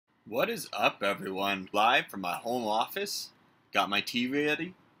What is up, everyone? Live from my home office. Got my tea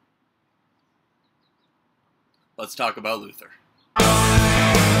ready. Let's talk about Luther.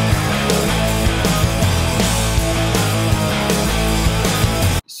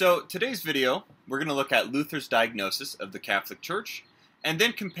 So today's video, we're going to look at Luther's diagnosis of the Catholic Church and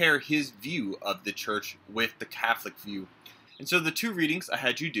then compare his view of the Church with the Catholic view. And so the two readings I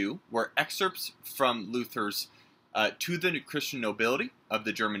had you do were excerpts from Luther's To the Christian Nobility of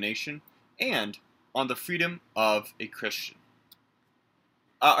the German Nation and On the Freedom of a Christian.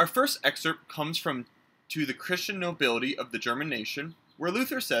 Our first excerpt comes from To the Christian Nobility of the German Nation, where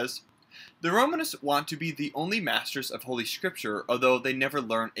Luther says, "The Romanists want to be the only masters of Holy Scripture, although they never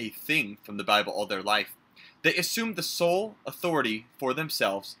learn a thing from the Bible all their life. They assume the sole authority for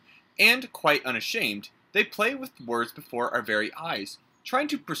themselves, and, quite unashamed, they play with words before our very eyes, trying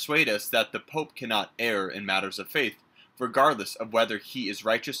to persuade us that the Pope cannot err in matters of faith, regardless of whether he is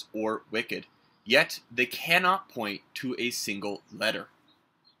righteous or wicked. Yet they cannot point to a single letter."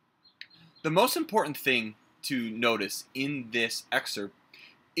 The most important thing to notice in this excerpt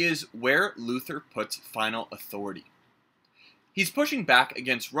is where Luther puts final authority. He's pushing back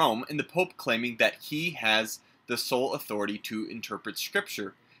against Rome and the Pope claiming that he has the sole authority to interpret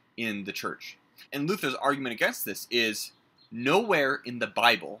Scripture in the Church. And Luther's argument against this is, nowhere in the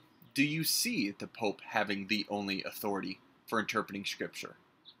Bible do you see the Pope having the only authority for interpreting Scripture.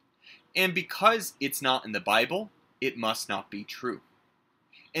 And because it's not in the Bible, it must not be true.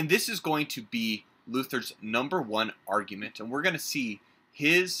 And this is going to be Luther's number one argument, and we're going to see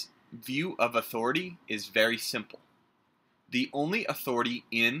his view of authority is very simple. The only authority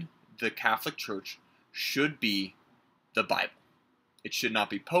in the Catholic Church should be the Bible. It should not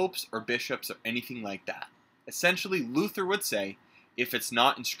be popes or bishops or anything like that. Essentially, Luther would say, if it's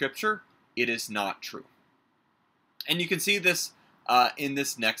not in Scripture, it is not true. And you can see this in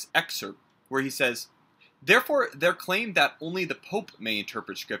this next excerpt, where he says, "Therefore, their claim that only the Pope may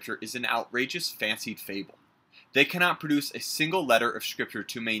interpret Scripture is an outrageous, fancied fable. They cannot produce a single letter of Scripture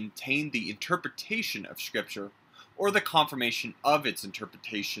to maintain the interpretation of Scripture, or the confirmation of its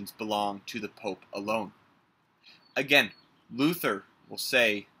interpretations belong to the Pope alone." Again, Luther will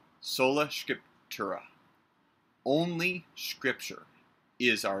say, sola scriptura. Only Scripture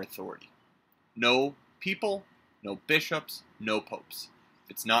is our authority. No people, no bishops, no popes.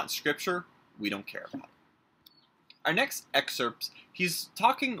 If it's not in Scripture, we don't care about it. Our next excerpt, he's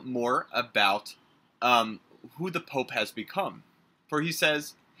talking more about who the Pope has become. For he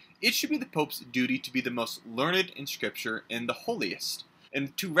says, "It should be the Pope's duty to be the most learned in Scripture and the holiest,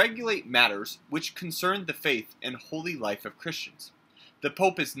 and to regulate matters which concern the faith and holy life of Christians. The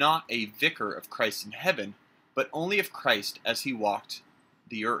Pope is not a vicar of Christ in heaven, but only of Christ as he walked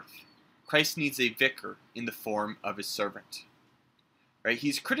the earth. Christ needs a vicar in the form of his servant." Right?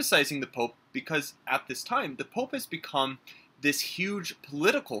 He's criticizing the Pope because at this time, the Pope has become this huge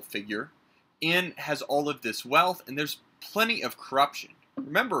political figure and has all of this wealth, and there's plenty of corruption.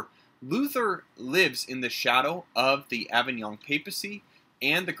 Remember, Luther lives in the shadow of the Avignon papacy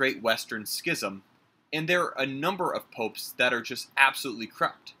and the Great Western Schism, and there are a number of popes that are just absolutely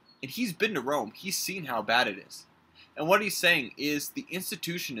corrupt. And he's been to Rome. He's seen how bad it is. And what he's saying is the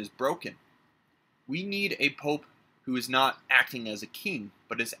institution is broken. We need a pope who is not acting as a king,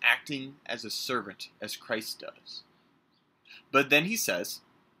 but is acting as a servant, as Christ does. But then he says,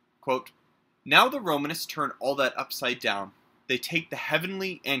 quote, "Now the Romanists turn all that upside down. They take the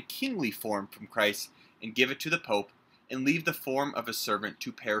heavenly and kingly form from Christ and give it to the Pope, and leave the form of a servant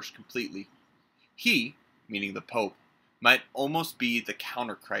to perish completely. He," meaning the Pope, "might almost be the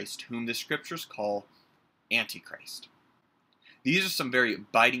counter-Christ, whom the Scriptures call Antichrist." These are some very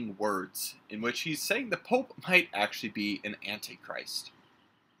biting words in which he's saying the Pope might actually be an Antichrist.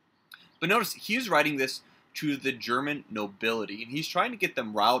 But notice, he is writing this to the German nobility, and he's trying to get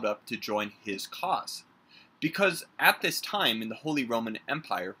them riled up to join his cause. Because at this time in the Holy Roman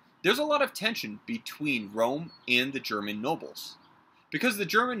Empire, there's a lot of tension between Rome and the German nobles. Because the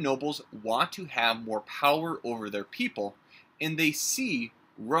German nobles want to have more power over their people, and they see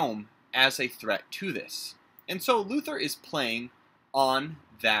Rome as a threat to this. And so Luther is playing on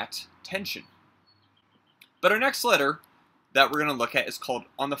that tension. But our next letter that we're going to look at is called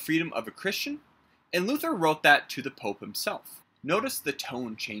On the Freedom of a Christian, and Luther wrote that to the Pope himself. Notice the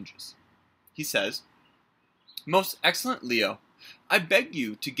tone changes. He says, "Most excellent Leo, I beg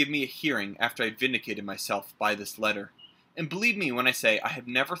you to give me a hearing after I vindicated myself by this letter. And believe me when I say I have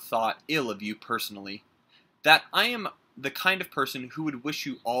never thought ill of you personally, that I am the kind of person who would wish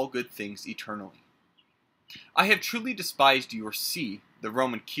you all good things eternally. I have truly despised your see, the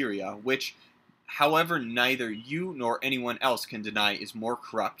Roman Curia, which however, neither you nor anyone else can deny is more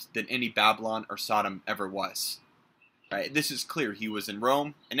corrupt than any Babylon or Sodom ever was. Right? This is clear. He was in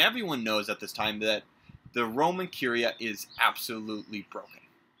Rome, and everyone knows at this time that the Roman Curia is absolutely broken.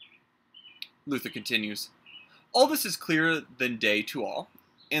 Luther continues, all this is clearer than day to all,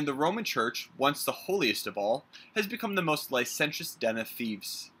 and the Roman Church, once the holiest of all, has become the most licentious den of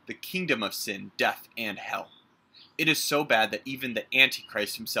thieves, the kingdom of sin, death, and hell. It is so bad that even the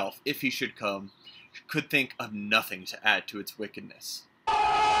Antichrist himself, if he should come, could think of nothing to add to its wickedness.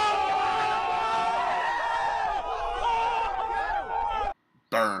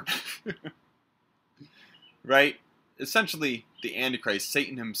 Burn. Right? Essentially, the Antichrist,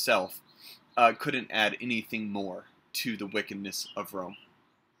 Satan himself, couldn't add anything more to the wickedness of Rome.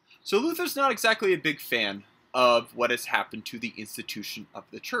 So Luther's not exactly a big fan of what has happened to the institution of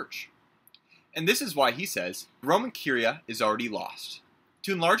the church. And this is why he says, Roman Curia is already lost.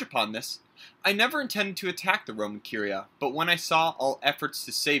 To enlarge upon this, I never intended to attack the Roman Curia, but when I saw all efforts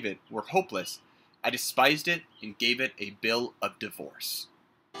to save it were hopeless, I despised it and gave it a bill of divorce.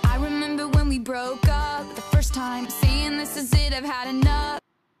 I remember when we broke up the first time, saying this is it, I've had enough.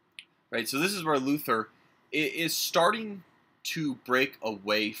 Right, so this is where Luther is starting to break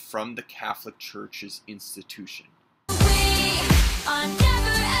away from the Catholic Church's institution. We are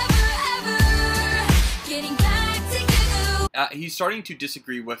never, ever, ever getting back together. He's starting to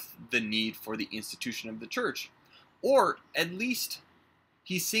disagree with the need for the institution of the church, or at least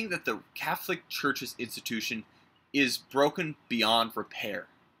he's seeing that the Catholic Church's institution is broken beyond repair.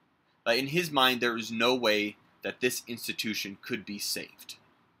 In his mind, there is no way that this institution could be saved.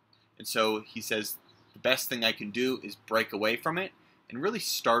 And so he says, the best thing I can do is break away from it and really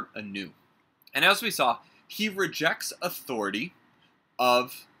start anew. And as we saw, he rejects authority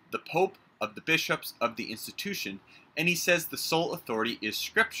of the Pope, of the bishops, of the institution, and he says the sole authority is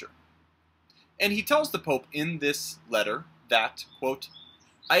Scripture. And he tells the Pope in this letter that, quote,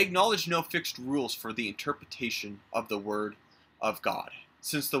 I acknowledge no fixed rules for the interpretation of the Word of God,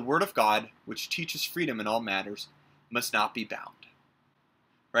 since the Word of God, which teaches freedom in all matters, must not be bound.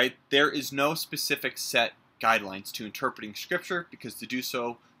 Right? There is no specific set guidelines to interpreting Scripture, because to do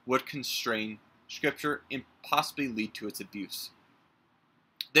so would constrain Scripture and possibly lead to its abuse.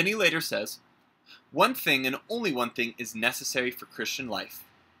 Then he later says, one thing and only one thing is necessary for Christian life,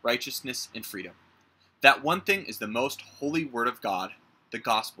 righteousness and freedom. That one thing is the most holy Word of God, the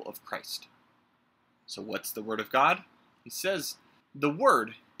gospel of Christ. So what's the Word of God? He says, the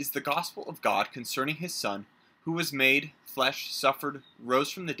Word is the gospel of God concerning His Son, who was made flesh, suffered,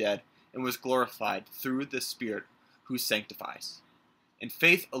 rose from the dead, and was glorified through the Spirit who sanctifies. And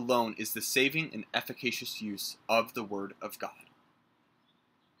faith alone is the saving and efficacious use of the Word of God.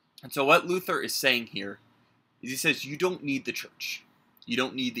 And so what Luther is saying here is he says you don't need the church. You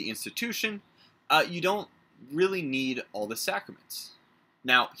don't need the institution. You don't really need all the sacraments.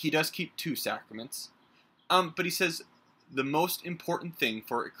 Now, he does keep 2 sacraments, but he says the most important thing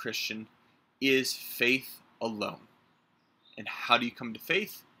for a Christian is faith alone. And how do you come to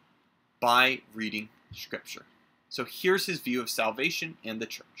faith? By reading Scripture. So here's his view of salvation and the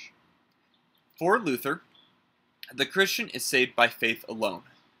church. For Luther, the Christian is saved by faith alone.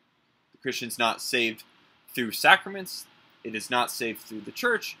 The Christian's not saved through sacraments. It is not saved through the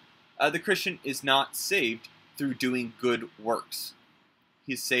church. The Christian is not saved through doing good works.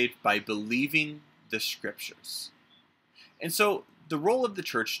 He is saved by believing the Scriptures. And so the role of the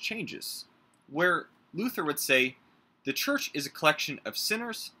church changes, where Luther would say the church is a collection of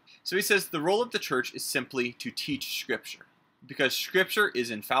sinners. So he says the role of the church is simply to teach Scripture, because Scripture is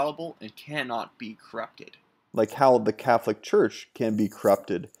infallible and cannot be corrupted. Like how the Catholic Church can be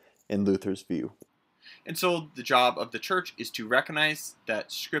corrupted in Luther's view. And so the job of the church is to recognize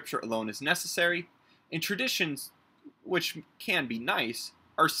that Scripture alone is necessary, and traditions, which can be nice,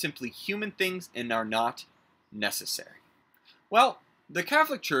 are simply human things and are not necessary. Well, the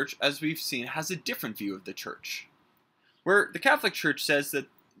Catholic Church, as we've seen, has a different view of the church, where the Catholic Church says that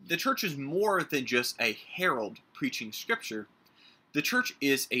the church is more than just a herald preaching Scripture. The church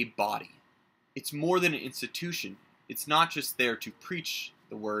is a body. It's more than an institution. It's not just there to preach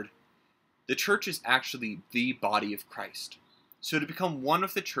the word. The church is actually the body of Christ. So to become one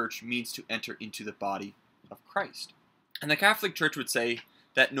of the church means to enter into the body of Christ. And the Catholic Church would say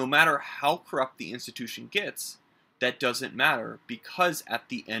that no matter how corrupt the institution gets, that doesn't matter, because at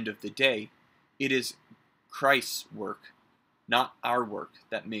the end of the day, it is Christ's work, not our work,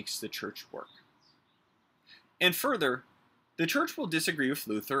 that makes the church work. And further, the church will disagree with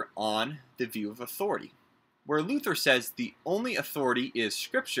Luther on the view of authority. Where Luther says the only authority is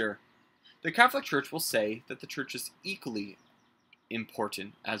Scripture, the Catholic Church will say that the church is equally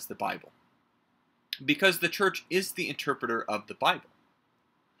important as the Bible. because the church is the interpreter of the Bible.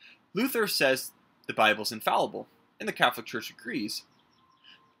 Luther says the Bible's infallible, and the Catholic Church agrees.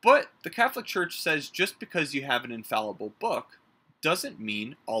 But the Catholic Church says just because you have an infallible book doesn't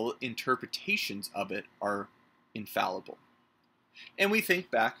mean all interpretations of it are infallible. And we think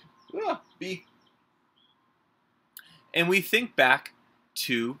back,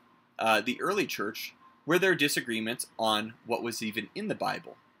 to the early church, where there are disagreements on what was even in the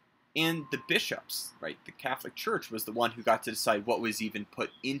Bible. And the bishops, right, the Catholic Church was the one who got to decide what was even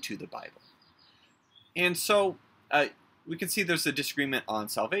put into the Bible. And so we can see there's a disagreement on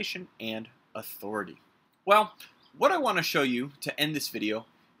salvation and authority. Well, what I want to show you to end this video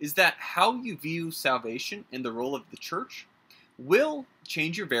is that how you view salvation and the role of the church will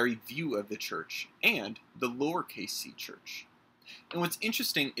change your very view of the church and the lowercase c church. And what's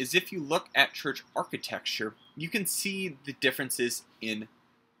interesting is if you look at church architecture, you can see the differences in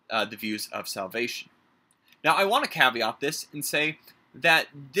the views of salvation. Now, I want to caveat this and say that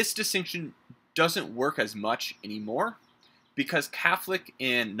this distinction doesn't work as much anymore because Catholic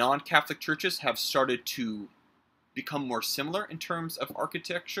and non-Catholic churches have started to become more similar in terms of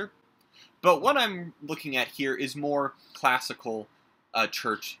architecture. But what I'm looking at here is more classical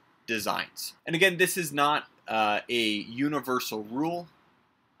church designs. And again, this is not a universal rule.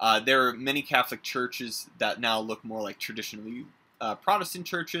 There are many Catholic churches that now look more like traditionally Protestant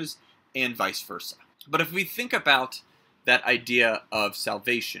churches and vice versa. But if we think about that idea of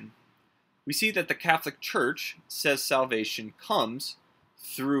salvation, we see that the Catholic Church says salvation comes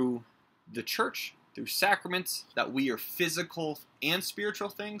through the church, through sacraments, that we are physical and spiritual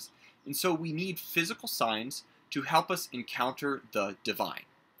things, and so we need physical signs to help us encounter the divine.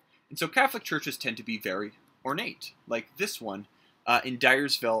 And so Catholic churches tend to be very ornate, like this one in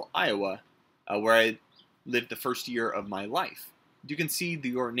Dyersville, Iowa, where I lived the first year of my life. You can see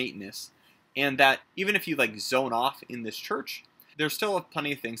the ornateness, and that even if you like zone off in this church, there's still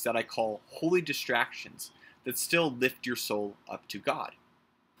plenty of things that I call holy distractions that still lift your soul up to God.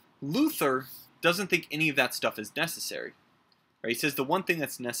 Luther doesn't think any of that stuff is necessary. Right? He says the one thing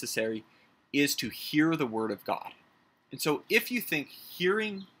that's necessary is to hear the word of God. And so if you think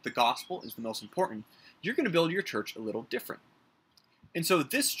hearing the gospel is the most important, you're going to build your church a little different. And so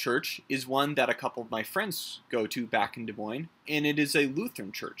this church is one that a couple of my friends go to back in Des Moines, and it is a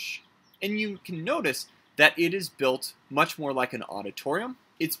Lutheran church. And you can notice that it is built much more like an auditorium.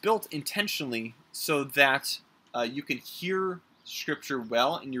 It's built intentionally so that you can hear Scripture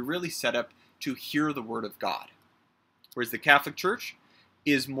well, and you're really set up to hear the Word of God. Whereas the Catholic Church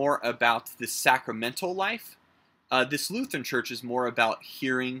is more about the sacramental life. This Lutheran church is more about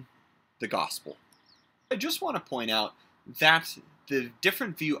hearing the gospel. I just want to point out that the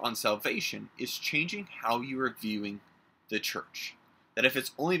different view on salvation is changing how you are viewing the church. That if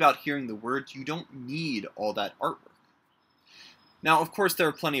it's only about hearing the word, you don't need all that artwork. Now, of course, there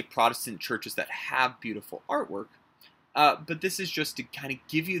are plenty of Protestant churches that have beautiful artwork, but this is just to kind of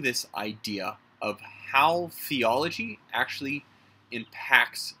give you this idea of how theology actually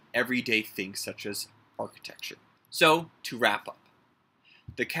impacts everyday things such as architecture. So, to wrap up,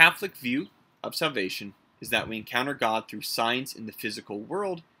 the Catholic view of salvation is that we encounter God through signs in the physical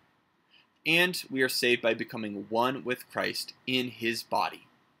world, and we are saved by becoming one with Christ in His body,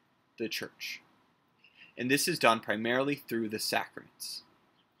 the church. And this is done primarily through the sacraments.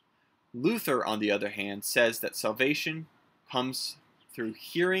 Luther, on the other hand, says that salvation comes through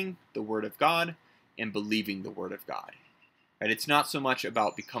hearing the Word of God and believing the Word of God. Right? It's not so much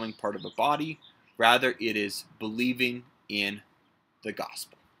about becoming part of a body, rather it is believing in the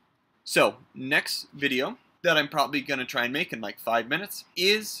gospel. So, next video that I'm probably going to try and make in like 5 minutes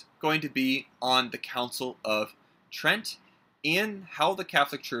is going to be on the Council of Trent and how the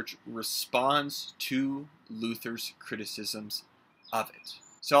Catholic Church responds to Luther's criticisms of it.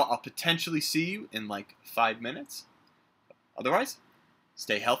 So I'll potentially see you in like 5 minutes. Otherwise,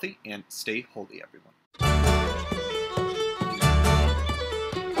 stay healthy and stay holy, everyone.